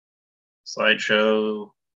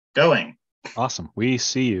Slideshow going. Awesome. We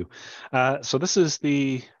see you. So this is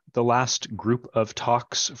the last group of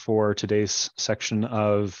talks for today's section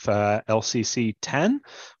of LCC 10.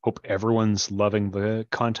 Hope everyone's loving the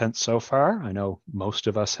content so far. I know most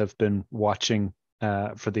of us have been watching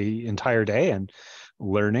for the entire day and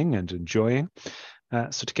learning and enjoying.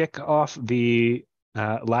 So to kick off the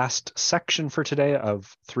last section for today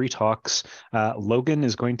of 3 talks, Logan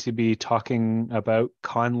is going to be talking about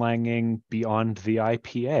conlanging beyond the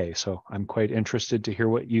IPA. So I'm quite interested to hear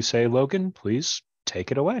what you say, Logan. Please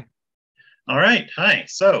take it away. All right. Hi.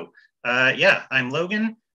 So, I'm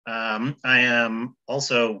Logan. I am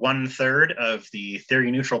also 1/3 of the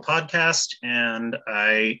Theory Neutral podcast, and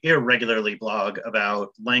I irregularly blog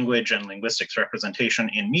about language and linguistics representation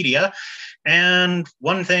in media. And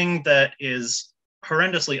one thing that is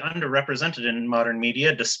horrendously underrepresented in modern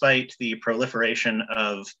media, despite the proliferation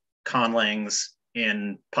of conlangs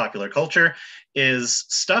in popular culture, is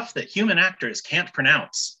stuff that human actors can't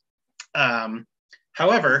pronounce.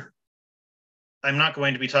 However, I'm not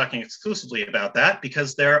going to be talking exclusively about that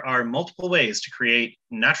because there are multiple ways to create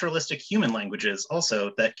naturalistic human languages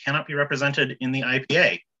also that cannot be represented in the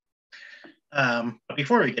IPA. But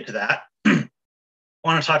before we get to that, I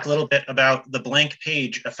want to talk a little bit about the blank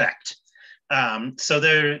page effect. So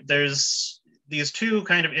there's these 2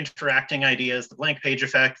 kind of interacting ideas, the blank page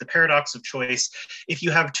effect, the paradox of choice. If you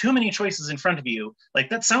have too many choices in front of you, like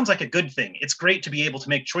that sounds like a good thing. It's great to be able to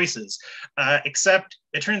make choices, except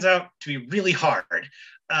it turns out to be really hard.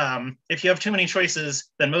 If you have too many choices,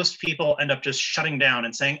 then most people end up just shutting down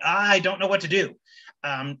and saying, I don't know what to do.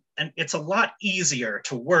 And it's a lot easier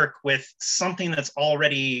to work with something that's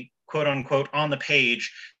already, quote unquote, on the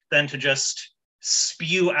page than to just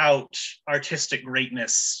spew out artistic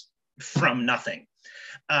greatness from nothing.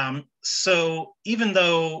 So even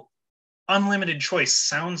though unlimited choice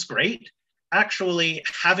sounds great, actually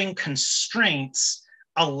having constraints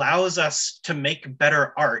allows us to make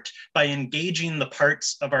better art by engaging the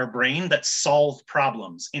parts of our brain that solve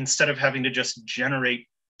problems instead of having to just generate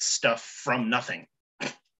stuff from nothing.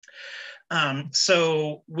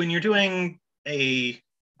 So when you're doing a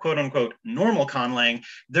quote unquote normal conlang,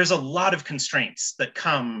 there's a lot of constraints that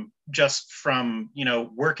come just from,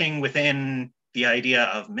 working within the idea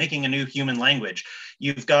of making a new human language.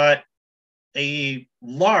 You've got a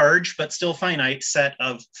large but still finite set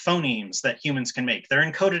of phonemes that humans can make. They're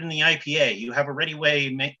encoded in the IPA. You have a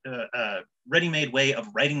ready-made way of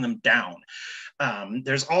writing them down.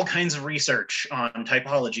 There's all kinds of research on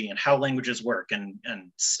typology and how languages work and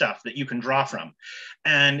stuff that you can draw from.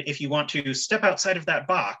 And if you want to step outside of that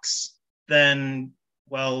box, then,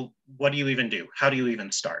 well, what do you even do? How do you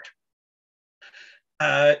even start?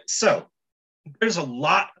 So there's a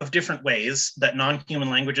lot of different ways that non-human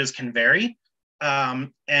languages can vary.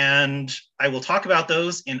 And I will talk about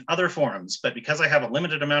those in other forums, but because I have a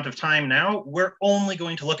limited amount of time now, we're only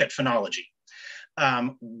going to look at phonology.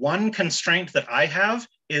 One constraint that I have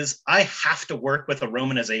is I have to work with a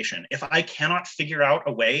romanization. If I cannot figure out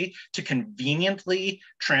a way to conveniently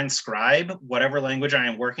transcribe whatever language I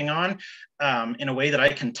am working on in a way that I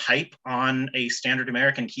can type on a standard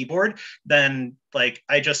American keyboard, then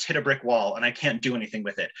I just hit a brick wall and I can't do anything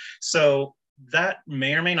with it. So that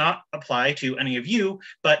may or may not apply to any of you,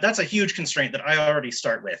 but that's a huge constraint that I already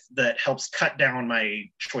start with that helps cut down my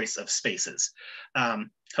choice of spaces.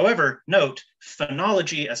 However, note,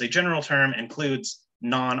 phonology as a general term includes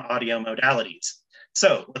non-audio modalities.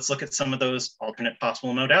 So let's look at some of those alternate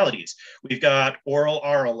possible modalities. We've got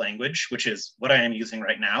oral language, which is what I am using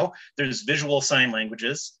right now. There's visual sign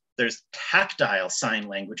languages. There's tactile sign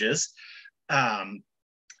languages.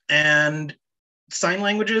 And sign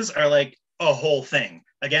languages are like a whole thing.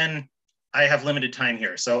 Again, I have limited time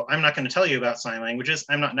here, so I'm not going to tell you about sign languages.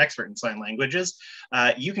 I'm not an expert in sign languages.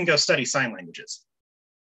 You can go study sign languages.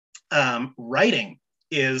 Writing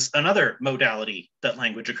is another modality that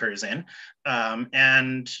language occurs in.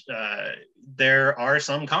 And there are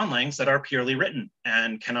some conlangs that are purely written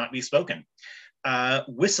and cannot be spoken.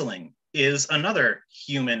 Whistling is another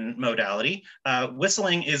human modality.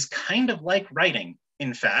 Whistling is kind of like writing,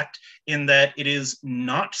 in fact, in that it is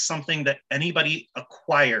not something that anybody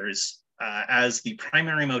acquires as the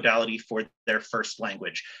primary modality for their first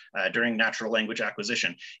language during natural language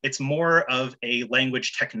acquisition. It's more of a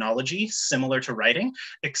language technology similar to writing,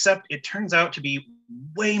 except it turns out to be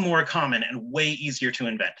way more common and way easier to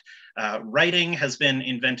invent. Writing has been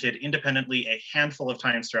invented independently a handful of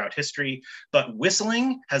times throughout history, but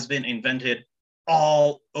whistling has been invented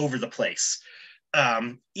all over the place.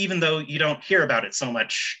 even though you don't hear about it so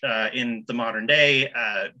much in the modern day,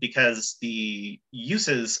 because the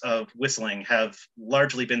uses of whistling have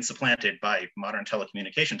largely been supplanted by modern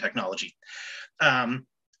telecommunication technology.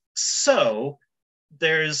 So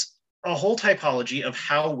there's a whole typology of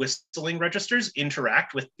how whistling registers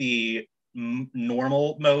interact with the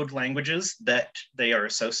normal mode languages that they are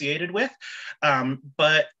associated with.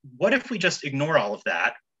 But what if we just ignore all of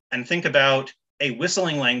that and think about a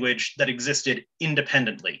whistling language that existed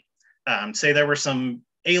independently? Say there were some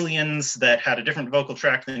aliens that had a different vocal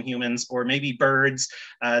tract than humans, or maybe birds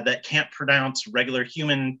that can't pronounce regular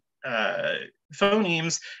human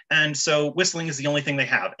phonemes, and so whistling is the only thing they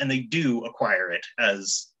have, and they do acquire it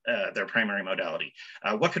as their primary modality.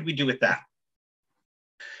 What could we do with that?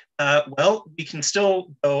 Well, we can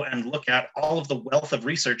still go and look at all of the wealth of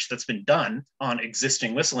research that's been done on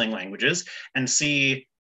existing whistling languages and see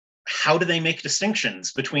how do they make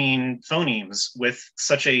distinctions between phonemes with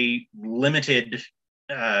such a limited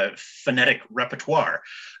phonetic repertoire.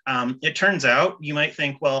 It turns out you might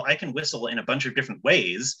think, well, I can whistle in a bunch of different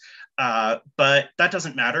ways, but that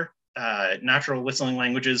doesn't matter. Natural whistling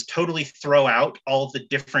languages totally throw out all of the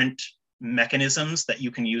different mechanisms that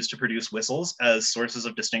you can use to produce whistles as sources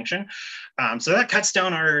of distinction. So that cuts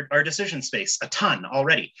down our decision space a ton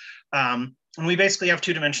already. And we basically have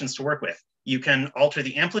two dimensions to work with. You can alter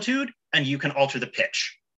the amplitude and you can alter the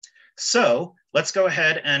pitch. So let's go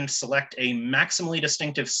ahead and select a maximally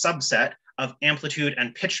distinctive subset of amplitude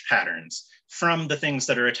and pitch patterns from the things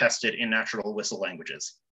that are attested in natural whistle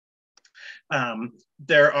languages.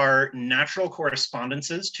 There are natural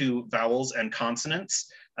correspondences to vowels and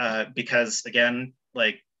consonants because, again,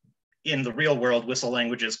 like in the real world, whistle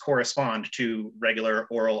languages correspond to regular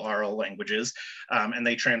oral languages, and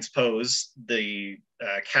they transpose the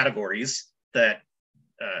categories that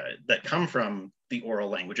come from the oral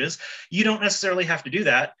languages. You don't necessarily have to do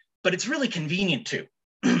that, but it's really convenient to.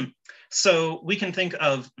 So we can think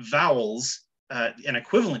of vowels, an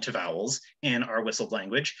equivalent to vowels in our whistled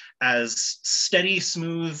language, as steady,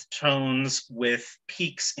 smooth tones with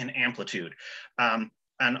peaks in amplitude. And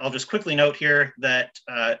I'll just quickly note here that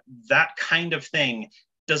that kind of thing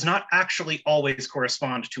does not actually always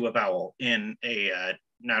correspond to a vowel in a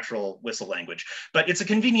natural whistle language, but it's a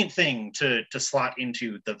convenient thing to slot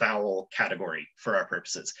into the vowel category for our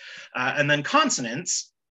purposes. And then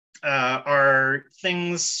consonants are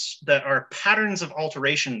things that are patterns of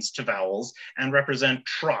alterations to vowels and represent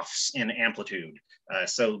troughs in amplitude,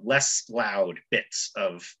 so less loud bits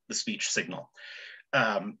of the speech signal.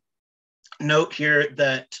 Note here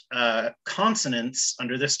that consonants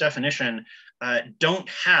under this definition don't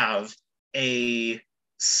have a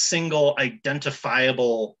single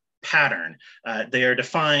identifiable pattern. They are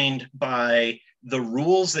defined by the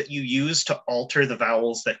rules that you use to alter the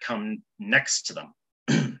vowels that come next to them.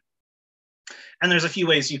 And there's a few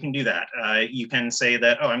ways you can do that. You can say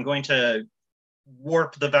that, oh, I'm going to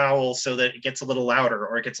warp the vowel so that it gets a little louder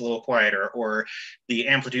or it gets a little quieter, or the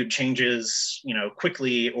amplitude changes, you know,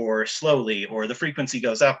 quickly or slowly, or the frequency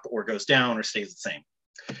goes up or goes down or stays the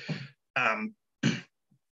same.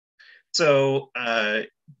 So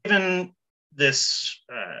given this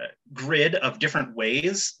grid of different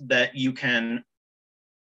ways that you can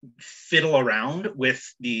fiddle around with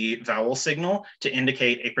the vowel signal to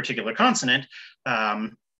indicate a particular consonant,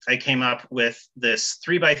 I came up with this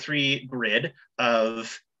 3x3 grid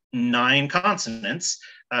of 9 consonants,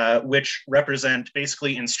 which represent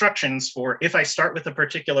basically instructions for if I start with a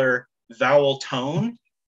particular vowel tone,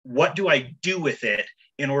 what do I do with it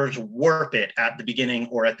in order to warp it at the beginning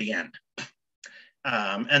or at the end?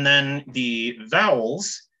 And then the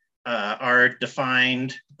vowels are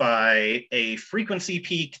defined by a frequency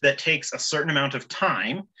peak that takes a certain amount of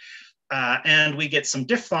time. And we get some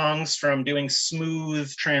diphthongs from doing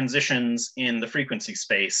smooth transitions in the frequency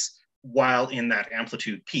space while in that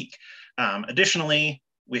amplitude peak. Additionally,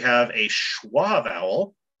 we have a schwa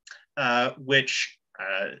vowel, which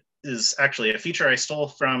is actually a feature I stole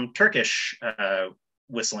from Turkish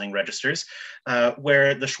whistling registers,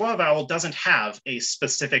 where the schwa vowel doesn't have a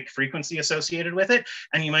specific frequency associated with it.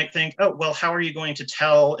 And you might think, oh, well, how are you going to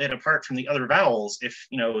tell it apart from the other vowels if,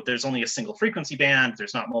 you know, there's only a single frequency band,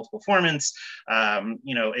 there's not multiple formants,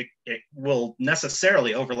 you know, it will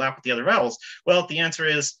necessarily overlap with the other vowels? Well, the answer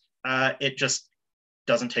is it just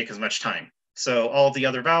doesn't take as much time. So all of the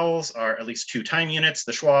other vowels are at least 2 time units.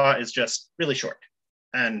 The schwa is just really short.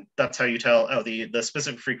 And that's how you tell, oh, the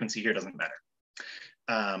specific frequency here doesn't matter.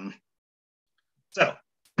 So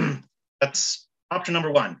that's option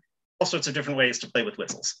number 1. All sorts of different ways to play with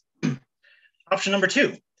whistles. Option number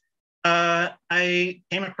 2, I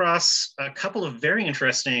came across a couple of very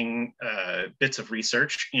interesting bits of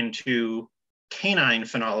research into canine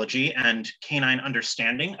phonology and canine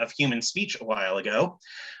understanding of human speech a while ago,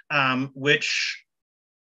 which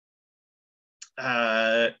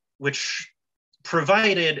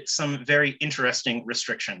provided some very interesting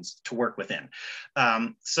restrictions to work within.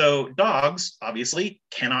 So dogs, obviously,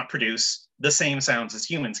 cannot produce the same sounds as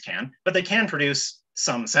humans can, but they can produce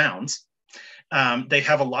some sounds. They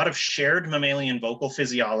have a lot of shared mammalian vocal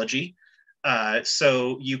physiology,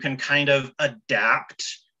 so you can kind of adapt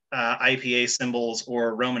IPA symbols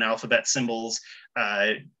or Roman alphabet symbols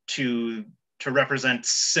to represent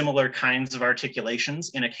similar kinds of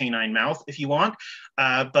articulations in a canine mouth if you want,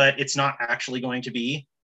 but it's not actually going to be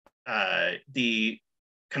the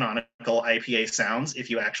canonical IPA sounds if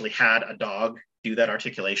you actually had a dog do that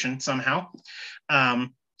articulation somehow.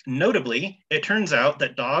 Notably, it turns out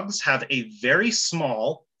that dogs have a very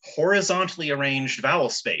small, horizontally arranged vowel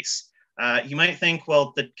space. You might think,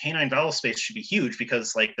 well, the canine vowel space should be huge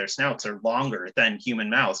because like their snouts are longer than human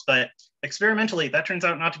mouths, but experimentally, that turns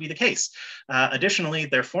out not to be the case. Additionally,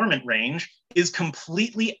 their formant range is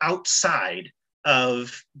completely outside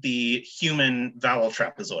of the human vowel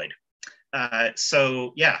trapezoid.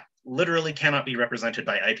 So yeah, literally cannot be represented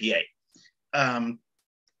by IPA.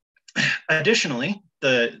 Additionally,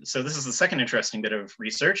 so this is the second interesting bit of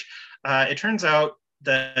research. It turns out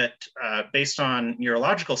that based on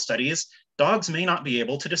neurological studies, dogs may not be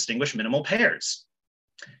able to distinguish minimal pairs.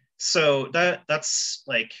 So that's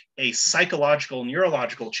like a psychological,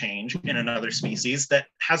 neurological change in another species that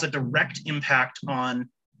has a direct impact on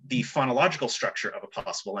the phonological structure of a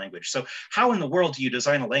possible language. So how in the world do you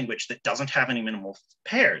design a language that doesn't have any minimal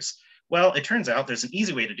pairs? Well, it turns out there's an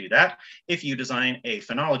easy way to do that if you design a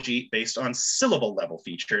phonology based on syllable level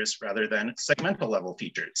features rather than segmental level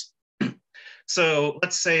features. So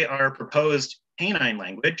let's say our proposed canine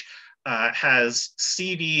language has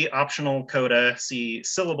CD optional coda C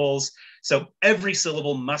syllables. So every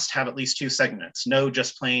syllable must have at least 2 segments, no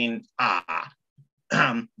just plain ah.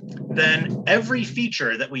 Then every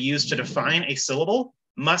feature that we use to define a syllable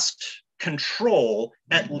must control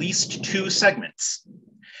at least 2 segments.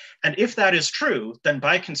 And if that is true, then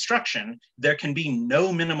by construction, there can be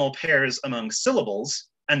no minimal pairs among syllables,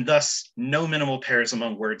 and thus no minimal pairs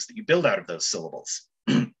among words that you build out of those syllables.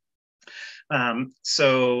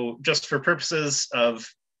 So just for purposes of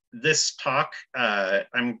this talk,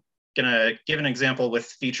 I'm gonna give an example with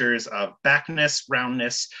features of backness,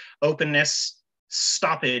 roundness, openness,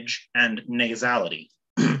 stoppage, and nasality.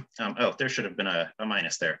 Oh, there should have been a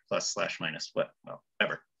minus there, plus slash minus, what, well,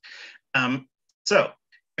 whatever. So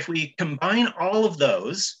if we combine all of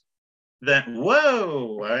those, then,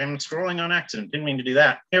 whoa, I'm scrolling on accident, didn't mean to do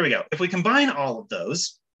that. Here we go. If we combine all of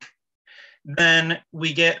those, then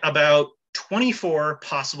we get about 24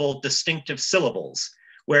 possible distinctive syllables,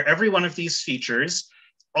 where every one of these features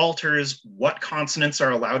alters what consonants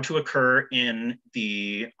are allowed to occur in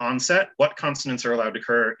the onset, what consonants are allowed to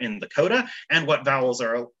occur in the coda, and what vowels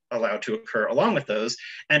are allowed to occur along with those.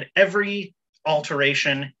 And every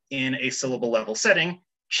alteration in a syllable level setting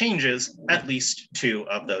changes at least 2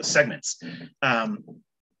 of those segments.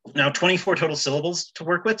 Now, 24 total syllables to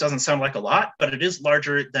work with doesn't sound like a lot, but it is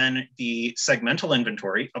larger than the segmental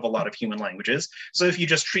inventory of a lot of human languages. So if you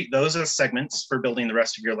just treat those as segments for building the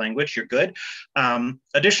rest of your language, you're good.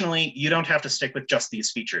 Additionally, you don't have to stick with just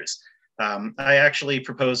these features. I actually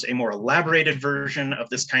proposed a more elaborated version of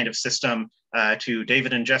this kind of system to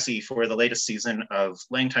David and Jesse for the latest season of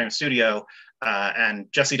Langtime Studio,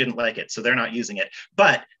 and Jesse didn't like it, so they're not using it.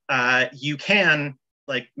 But you can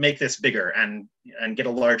like make this bigger and get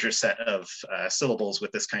a larger set of syllables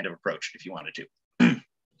with this kind of approach if you wanted to.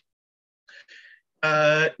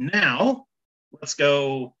 Now, let's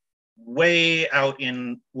go way out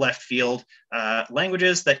in left field,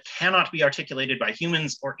 languages that cannot be articulated by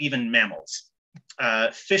humans or even mammals.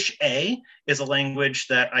 Fish A is a language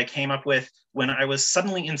that I came up with when I was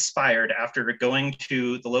suddenly inspired after going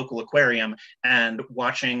to the local aquarium and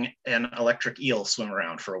watching an electric eel swim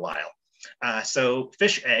around for a while. So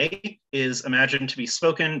Fish A is imagined to be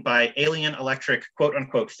spoken by alien electric quote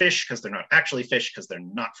unquote fish, because they're not actually fish because they're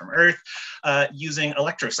not from Earth, using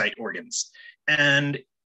electrocyte organs. And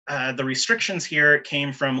the restrictions here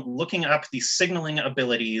came from looking up the signaling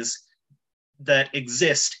abilities that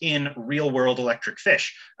exist in real world electric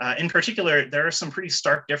fish. In particular, there are some pretty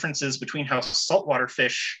stark differences between how saltwater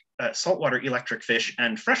electric fish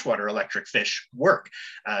and freshwater electric fish work,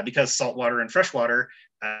 because saltwater and freshwater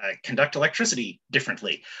conduct electricity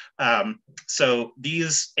differently. So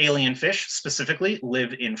these alien fish specifically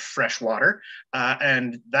live in fresh water,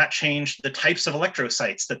 and that changed the types of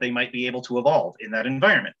electrocytes that they might be able to evolve in that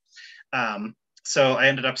environment. So I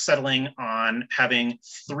ended up settling on having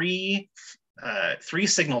three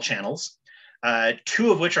signal channels,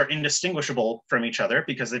 two of which are indistinguishable from each other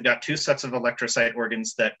because they've got two sets of electrocyte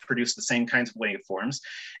organs that produce the same kinds of waveforms,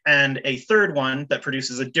 and a third one that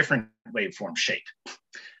produces a different waveform shape.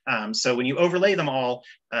 So when you overlay them all,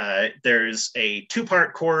 there's a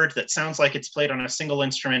two-part chord that sounds like it's played on a single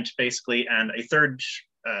instrument, basically, and a third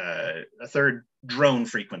drone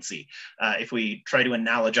frequency, if we try to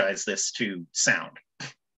analogize this to sound.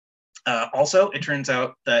 Also, it turns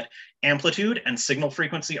out that amplitude and signal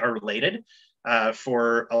frequency are related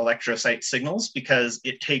for electrocyte signals because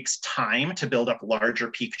it takes time to build up larger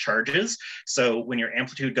peak charges. So when your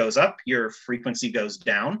amplitude goes up, your frequency goes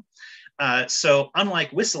down. So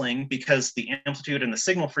unlike whistling, because the amplitude and the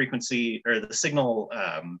signal frequency, or the signal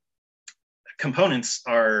components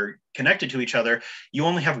are connected to each other, you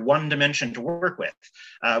only have one dimension to work with,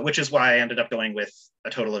 which is why I ended up going with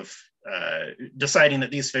a total of deciding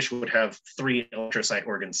that these fish would have 3 electrocyte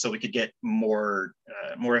organs, so we could get more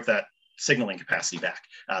of that signaling capacity back.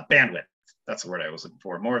 Bandwidth, that's the word I was looking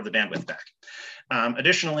for, more of the bandwidth back.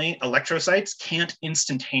 Additionally, electrocytes can't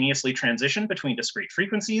instantaneously transition between discrete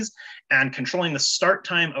frequencies, and controlling the start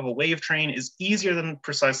time of a wave train is easier than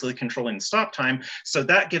precisely controlling the stop time, so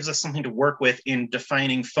that gives us something to work with in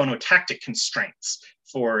defining phonotactic constraints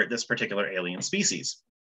for this particular alien species.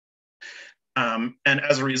 And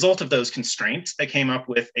as a result of those constraints, I came up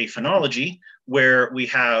with a phonology where we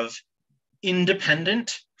have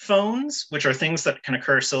independent phones, which are things that can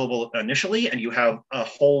occur syllable initially, and you have a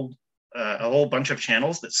whole bunch of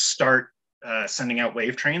channels that start sending out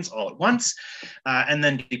wave trains all at once, and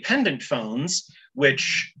then dependent phones,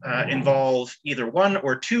 which involve either 1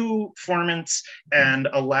 or 2 formants and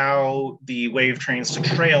allow the wave trains to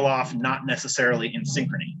trail off, not necessarily in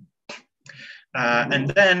synchrony. And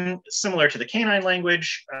then, similar to the canine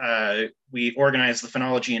language, we organized the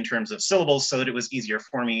phonology in terms of syllables so that it was easier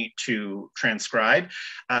for me to transcribe,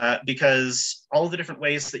 because all of the different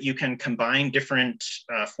ways that you can combine different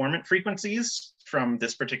formant frequencies from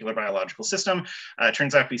this particular biological system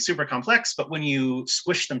turns out to be super complex, but when you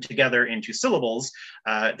squish them together into syllables,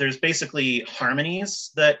 there's basically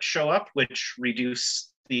harmonies that show up, which reduce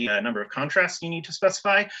the number of contrasts you need to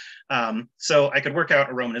specify. So I could work out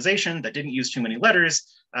a romanization that didn't use too many letters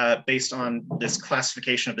based on this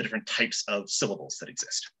classification of the different types of syllables that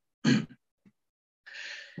exist.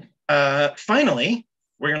 Finally,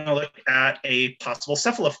 we're going to look at a possible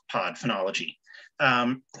cephalopod phonology.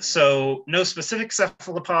 So no specific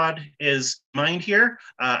cephalopod is mined here.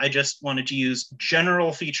 I just wanted to use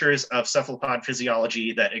general features of cephalopod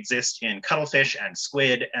physiology that exist in cuttlefish and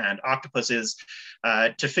squid and octopuses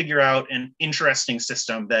to figure out an interesting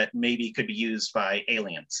system that maybe could be used by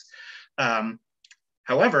aliens.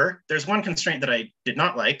 However, there's one constraint that I did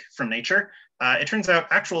not like from nature. It turns out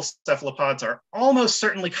actual cephalopods are almost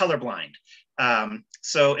certainly colorblind.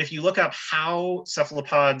 So if you look up how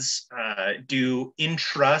cephalopods do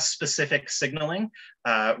intra-specific signaling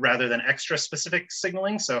rather than extra-specific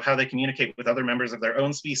signaling, so how they communicate with other members of their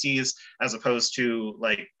own species, as opposed to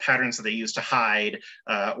like patterns that they use to hide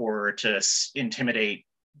or to intimidate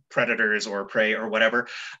predators or prey or whatever,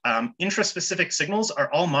 intra-specific signals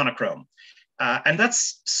are all monochrome. And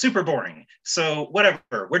that's super boring. So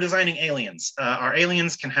whatever, we're designing aliens. Our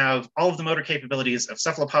aliens can have all of the motor capabilities of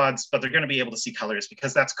cephalopods, but they're going to be able to see colors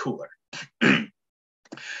because that's cooler.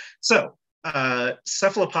 So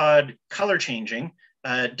cephalopod color changing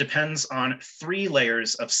depends on 3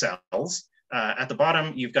 layers of cells. At the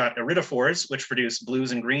bottom, you've got iridophores, which produce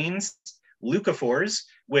blues and greens, leucophores,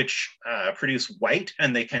 which produce white,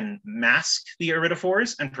 and they can mask the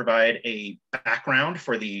iridophores and provide a background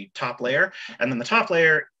for the top layer. And then the top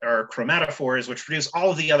layer are chromatophores, which produce all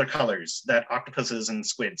of the other colors that octopuses and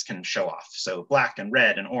squids can show off. So black and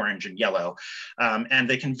red and orange and yellow. And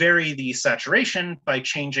they can vary the saturation by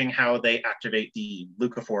changing how they activate the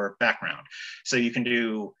leucophore background. So you can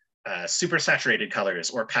do super saturated colors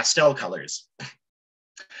or pastel colors.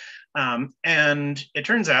 And it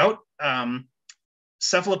turns out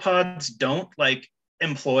cephalopods don't like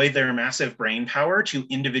employ their massive brain power to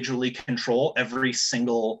individually control every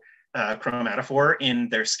single chromatophore in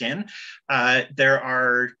their skin. There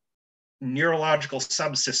are neurological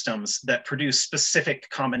subsystems that produce specific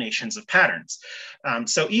combinations of patterns.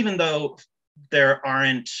 So even though there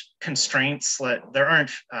aren't constraints, there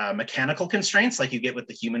aren't mechanical constraints like you get with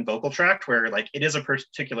the human vocal tract, where like it is a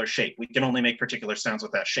particular shape. We can only make particular sounds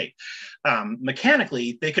with that shape.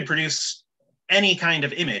 Mechanically, they could produce any kind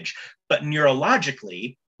of image, but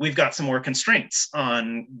neurologically, we've got some more constraints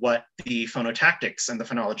on what the phonotactics and the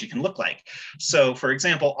phonology can look like. So for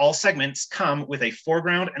example, all segments come with a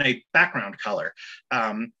foreground and a background color.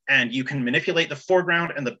 And you can manipulate the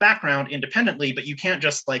foreground and the background independently, but you can't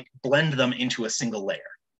just like blend them into a single layer.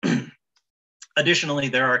 Additionally,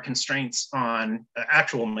 there are constraints on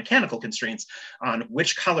actual mechanical constraints on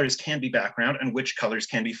which colors can be background and which colors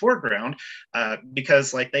can be foreground,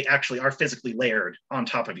 because like they actually are physically layered on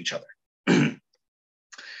top of each other.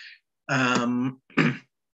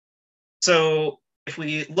 So if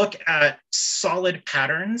we look at solid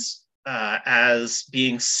patterns as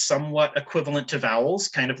being somewhat equivalent to vowels,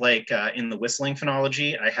 kind of like in the whistling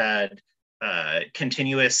phonology, I had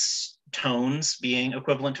continuous tones being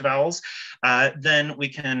equivalent to vowels, then we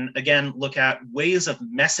can again look at ways of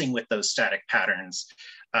messing with those static patterns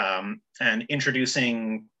and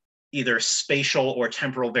introducing either spatial or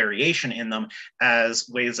temporal variation in them as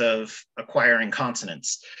ways of acquiring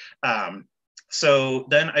consonants. So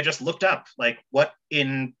then I just looked up like what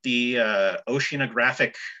in the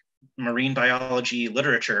oceanographic marine biology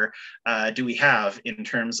literature do we have in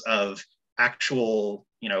terms of actual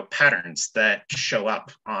patterns that show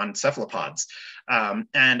up on cephalopods.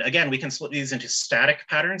 And again, we can split these into static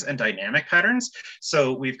patterns and dynamic patterns.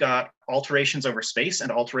 So we've got alterations over space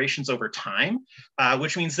and alterations over time,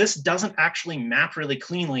 which means this doesn't actually map really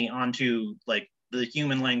cleanly onto like the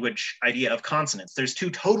human language idea of consonants. There's two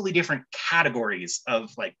totally different categories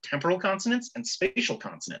of like temporal consonants and spatial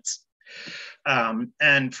consonants.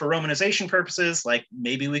 And for romanization purposes, like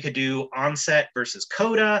maybe we could do onset versus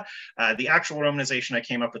coda. The actual romanization I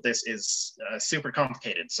came up with this is super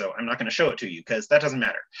complicated, so I'm not going to show it to you because that doesn't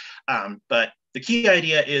matter. But the key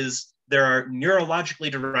idea is there are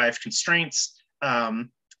neurologically derived constraints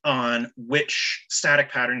on which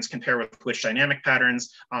static patterns can pair with which dynamic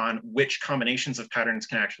patterns, on which combinations of patterns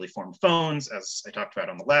can actually form phones, as I talked about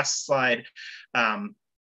on the last slide.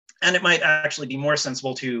 And it might actually be more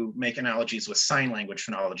sensible to make analogies with sign language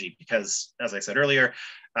phonology because, as I said earlier,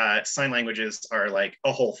 sign languages are like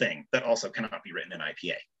a whole thing that also cannot be written in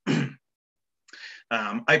IPA.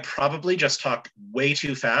 I probably just talked way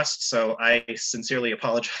too fast, so I sincerely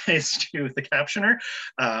apologize to the captioner,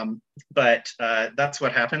 but that's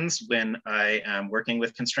what happens when I am working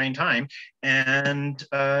with constrained time. And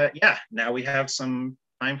yeah, now we have some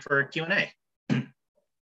time for Q&A.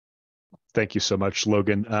 Thank you so much,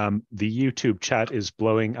 Logan. The YouTube chat is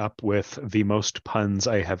blowing up with the most puns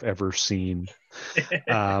I have ever seen.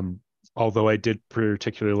 Although I did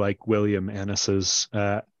particularly like William Annis's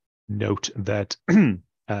note that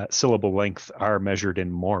syllable length are measured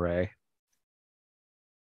in more.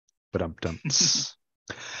 But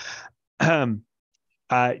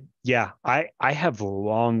yeah, I have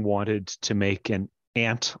long wanted to make an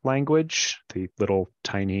ant language, the little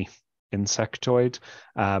tiny insectoid,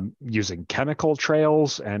 using chemical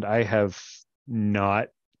trails, and I have not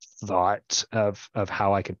thought of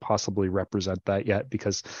how I could possibly represent that yet,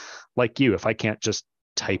 because like you, if I can't just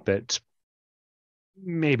type it,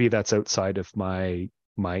 maybe that's outside of my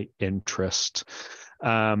interest.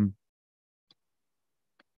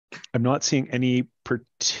 I'm not seeing any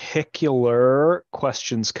particular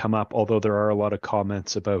questions come up, although there are a lot of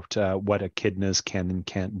comments about what echidnas can and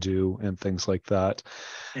can't do and things like that.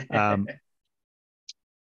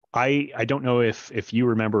 I don't know if you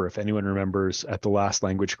remember, if anyone remembers, at the last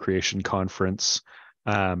language creation conference,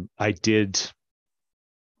 I did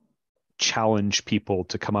challenge people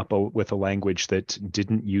to come up with a language that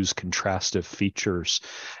didn't use contrastive features.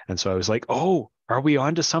 And so I was like, oh, are we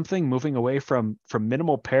on to something, moving away from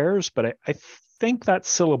minimal pairs? But I think that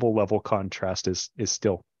syllable level contrast is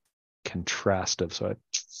still contrastive. So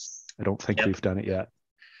I don't think we've done it yet.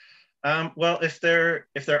 Well, if there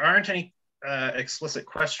aren't any explicit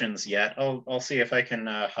questions yet, I'll see if I can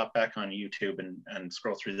hop back on YouTube and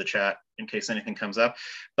scroll through the chat in case anything comes up.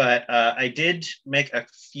 But I did make a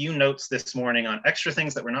few notes this morning on extra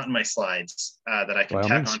things that were not in my slides that I can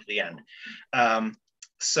tack on to the end.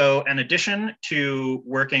 So in addition to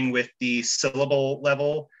working with the syllable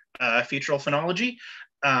level featural phonology,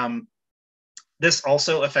 this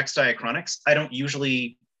also affects diachronics. I don't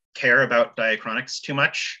usually care about diachronics too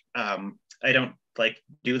much. I don't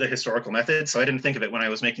do the historical method, so I didn't think of it when I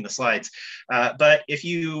was making the slides. But if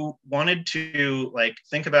you wanted to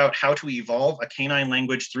think about how to evolve a canine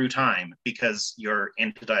language through time, because you're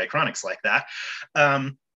into diachronics like that,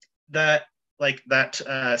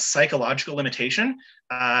 that psychological limitation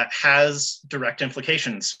has direct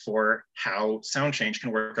implications for how sound change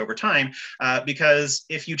can work over time. Because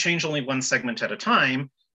if you change only one segment at a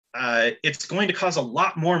time, it's going to cause a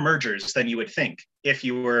lot more mergers than you would think if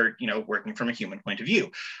you were, working from a human point of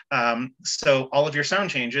view. So all of your sound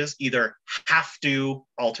changes either have to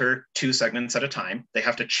alter two segments at a time. They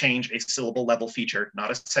have to change a syllable level feature,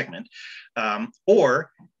 not a segment.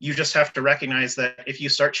 Or you just have to recognize that if you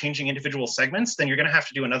start changing individual segments, then you're going to have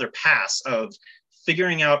to do another pass of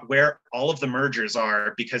figuring out where all of the mergers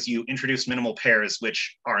are because you introduce minimal pairs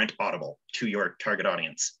which aren't audible to your target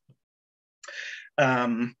audience.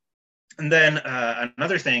 And then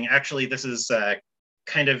another thing, actually, this is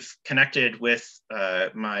kind of connected with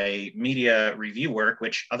my media review work,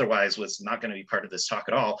 which otherwise was not going to be part of this talk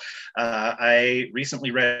at all. I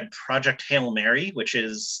recently read Project Hail Mary, which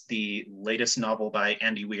is the latest novel by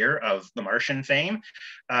Andy Weir of The Martian fame.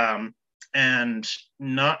 And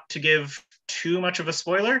not to give too much of a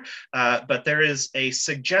spoiler, but there is a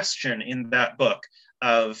suggestion in that book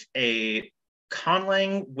of a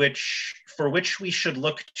conlang for which we should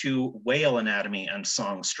look to whale anatomy and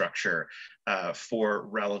song structure for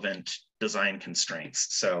relevant design constraints.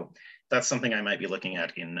 So that's something I might be looking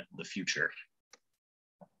at in the future.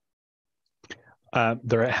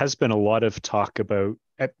 There has been a lot of talk about,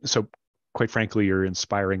 so quite frankly, you're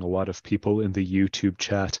inspiring a lot of people in the YouTube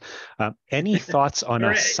chat. Any thoughts on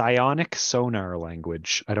a psionic sonar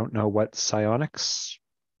language? I don't know what psionics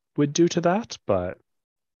would do to that, but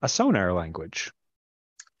a sonar language.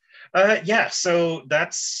 Yeah, so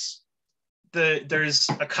there's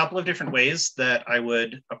a couple of different ways that I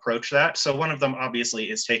would approach that. So one of them obviously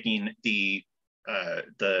is taking the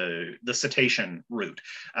cetacean route.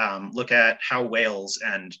 Look at how whales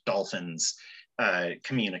and dolphins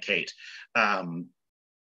communicate. And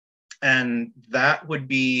that would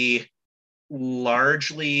be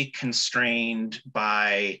largely constrained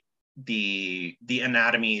by the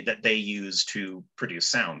anatomy that they use to produce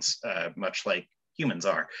sounds, much like humans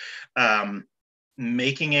are.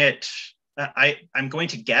 Making it, I'm going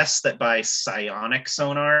to guess that by psionic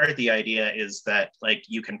sonar, the idea is that like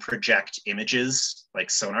you can project images, like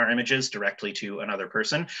sonar images, directly to another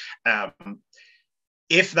person.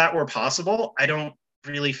 If that were possible, I don't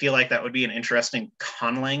really feel like that would be an interesting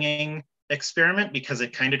conlanging experiment because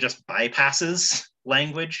it kind of just bypasses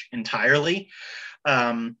language entirely.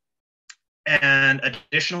 And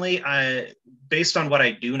additionally, based on what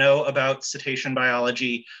I do know about cetacean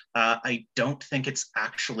biology, I don't think it's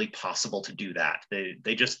actually possible to do that.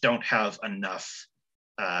 They just don't have enough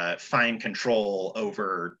fine control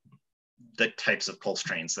over the types of pulse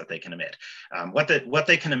trains that they can emit. What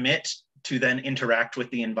they can emit to then interact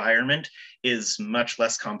with the environment is much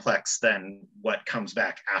less complex than what comes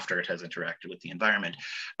back after it has interacted with the environment.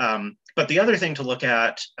 But the other thing to look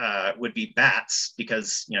at would be bats,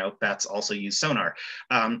 because bats also use sonar.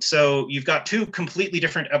 So you've got two completely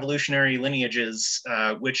different evolutionary lineages,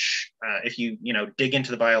 which if you dig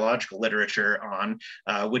into the biological literature on,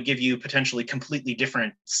 would give you potentially completely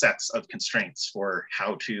different sets of constraints for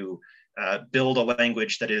how to build a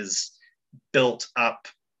language that is built up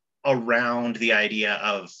around the idea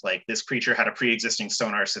of like this creature had a pre-existing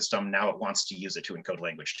sonar system, now it wants to use it to encode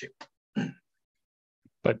language too.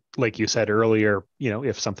 But like you said earlier,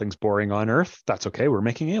 if something's boring on Earth, that's okay. We're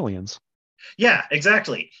making aliens. Yeah,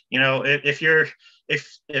 exactly. If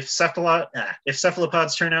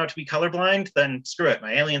cephalopods turn out to be colorblind, then screw it.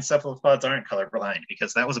 My alien cephalopods aren't colorblind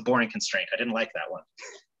because that was a boring constraint. I didn't like that one.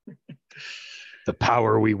 The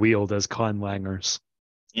power we wield as conlangers.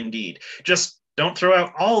 Indeed. Just don't throw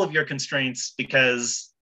out all of your constraints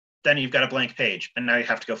because then you've got a blank page and now you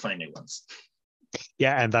have to go find new ones.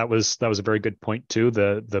 Yeah, and that was a very good point too.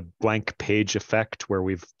 The blank page effect, where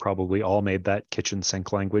we've probably all made that kitchen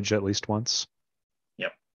sink language at least once.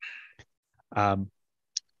 Yep.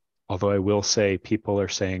 Although I will say, people are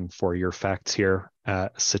saying for your facts here,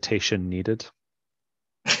 cetacean needed.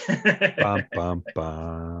 Bum, bum,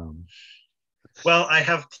 bum. Well, I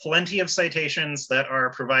have plenty of citations that are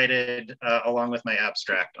provided along with my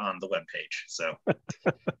abstract on the webpage. So,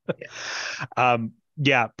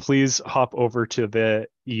 yeah, please hop over to the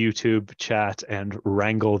YouTube chat and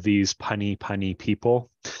wrangle these punny people.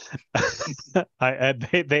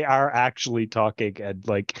 They are actually talking and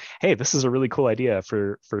like, hey, this is a really cool idea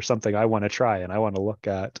for something I want to try and I want to look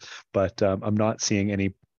at, but I'm not seeing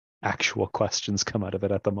any actual questions come out of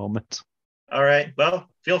it at the moment. All right. Well,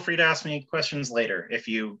 feel free to ask me questions later if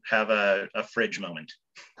you have a fridge moment.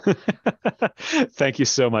 Thank you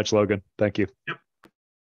so much, Logan. Thank you. Yep.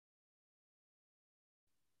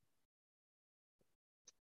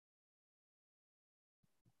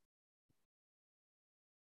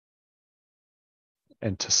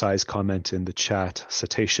 And to Sai's comment in the chat,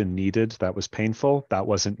 citation needed. That was painful. That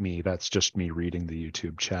wasn't me. That's just me reading the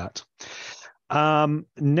YouTube chat.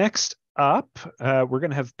 Next up, we're going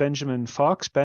to have Benjamin Fox.